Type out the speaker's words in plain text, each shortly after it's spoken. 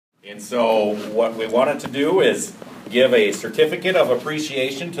And so what we wanted to do is give a certificate of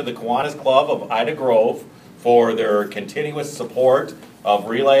appreciation to the Kiwanis Club of Ida Grove for their continuous support of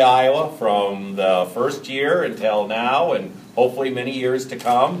Relay Iowa from the first year until now and hopefully many years to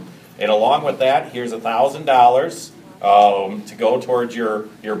come. And along with that, here's $1,000 to go towards your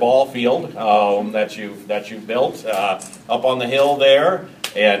ball field that you've built up on the hill there.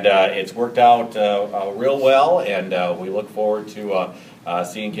 And it's worked out real well, and we look forward to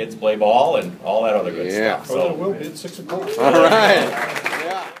seeing kids play ball and all that other good stuff. So it will be at 6 o'clock. All right.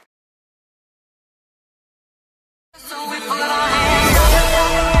 Yeah.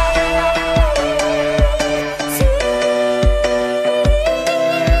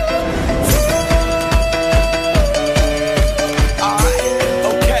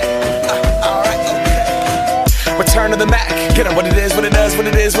 Return to the Mac, get on what it is, what it does, what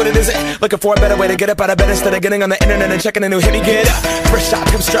it is, what it isn't. Looking for a better way to get up out of bed instead of getting on the internet and checking a new hit. Me get up, first shot,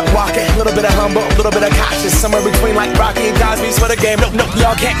 come strut walking. A little bit of humble, a little bit of cautious. Somewhere between like Rocky and Cosby's for the game. Nope, nope,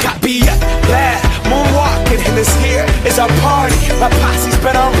 y'all can't copy yet. Bad moonwalking, and this here is our party. My posse's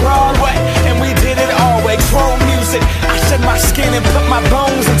been on Broadway, and we did it all way. Chrome music, I shed my skin and put my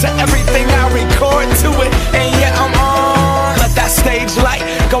bones into everything I record to it. And yeah, I'm on. Let that stage light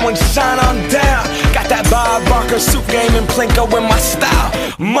go and shine on down. Got that Bob Barker suit game and Plinko in my style.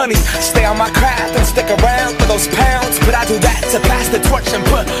 Money, stay on my craft and stick around for those pounds. But I do that to pass the torch and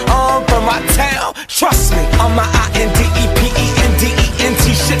put on for my town. Trust me, on my INDEPENDENT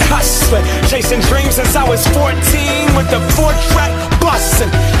shit hustling. Chasing dreams since I was 14 with the 4-track bustin'.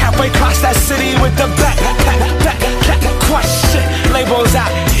 Halfway across that city with the back question. Labels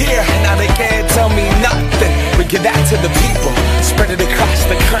out here, now they can't tell me nothing. We give that to the people, spread it across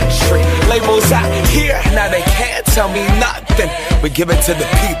the country. Labels out here, now they can't tell me nothing. We give it to the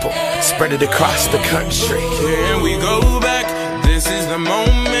people, spread it across the country. Here we go back, this is the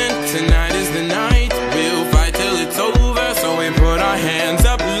moment, tonight is the night. We'll fight till it's over, so we put our hands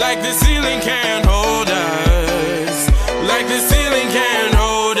up like the ceiling can't hold us. Like the ceiling can't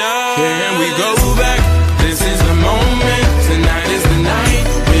hold us. Here we go back, this is the moment, tonight is the night.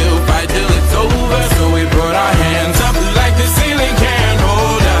 We'll fight till it's over, so we put our hands up like the ceiling can't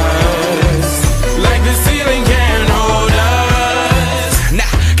hold us. Like the ceiling can't hold us.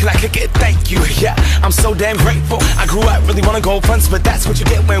 Nah, can I kick it? Thank you, yeah, I'm so damn grateful. I grew up really wanna go fronts, but that's what you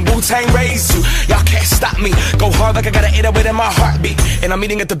get when Wu-Tang raised you. Y'all can't stop me, go hard like I got an 808 in my heartbeat. And I'm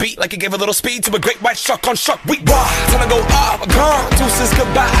eating at the beat like it gave a little speed to a great white shark on shark week. Wow, time to go off, gone, deuces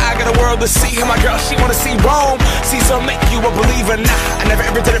goodbye. I got a world to see, and my girl, she wanna see Rome. Caesar make you a believer, nah, I never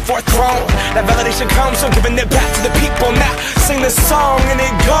ever did it for a throne. That validation comes from giving it back to the people. Now, sing this song and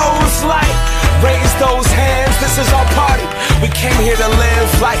it goes like, raise those hands, this is our party. We came here to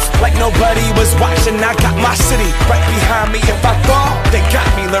live life like nobody was watching. I got my city right behind me. If I fall, they got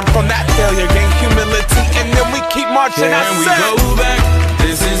me. Learn from that failure, gain humility, and then we keep marching. Here we go back,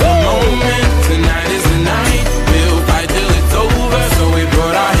 this is the moment, tonight is the night. We'll fight till it's over, so we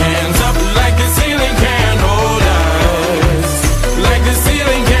put our hands up like the ceiling can't hold us. Like the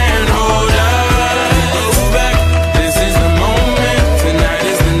ceiling can't hold us. Go back, this is the moment, tonight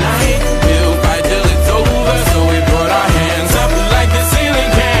is the night. We'll fight till it's over, so we put our hands up like the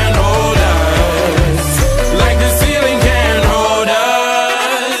ceiling can't hold us. Like the ceiling can't hold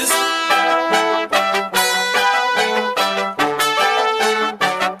us.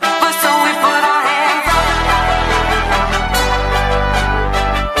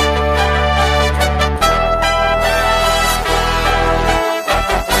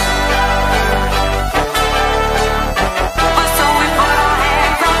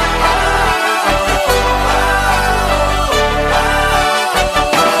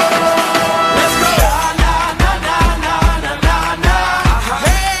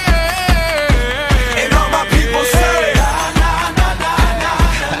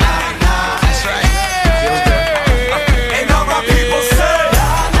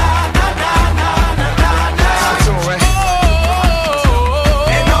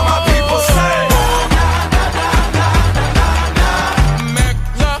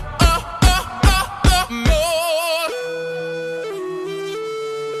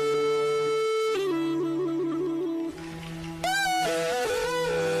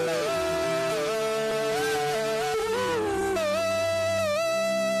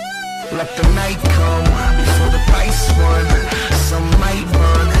 Let the night come before the price won. Some might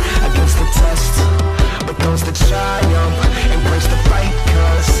run against the test, but those that triumph embrace the fight,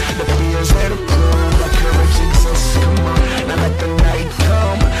 cause the fear's there to prove that courage exists. Come on, now let the night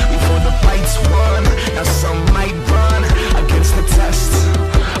come before the fight's won. Now some might run against the test,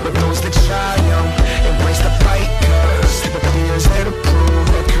 but those that triumph embrace the fight, cause the fear's there to prove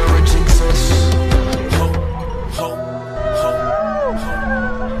that courage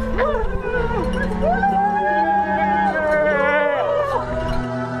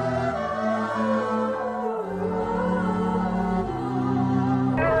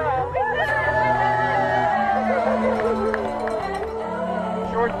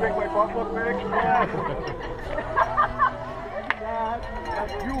Hold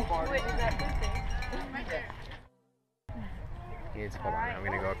on, I'm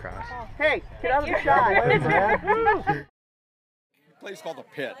gonna go across. Hey, get out of the shot. Place called the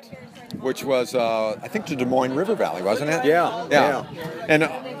Pit, which was I think the Des Moines River Valley, wasn't it? Yeah. And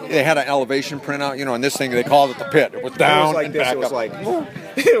they had an elevation printout, you know, and this thing they called it the Pit. It was down and back up.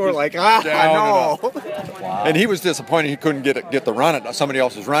 We're like, I know. Wow. And he was disappointed he couldn't get the run it. Somebody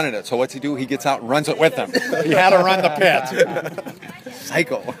else was running it. So what's he do? He gets out and runs it with them. He had to run the Pit.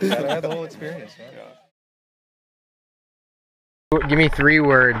 Psycho. Gotta have the whole experience. Give me 3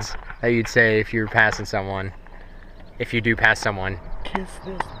 words that you'd say if you were passing someone. If you do pass someone. Kiss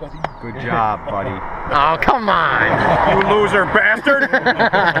this, buddy. Good job, buddy. Oh, come on! You loser bastard! So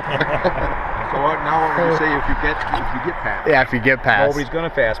now what would you say if you get passed? Yeah, if you get past. Nobody's gonna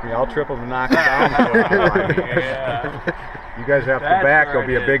pass me. I'll triple to knock him down. You guys have to back. There'll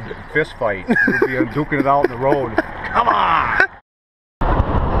be a big fist fight. We'll be duking it out in the road. Come on!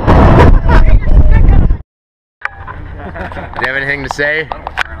 Do you have anything to say?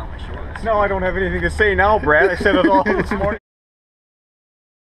 No, I don't have anything to say now, Brad. I said it all this morning.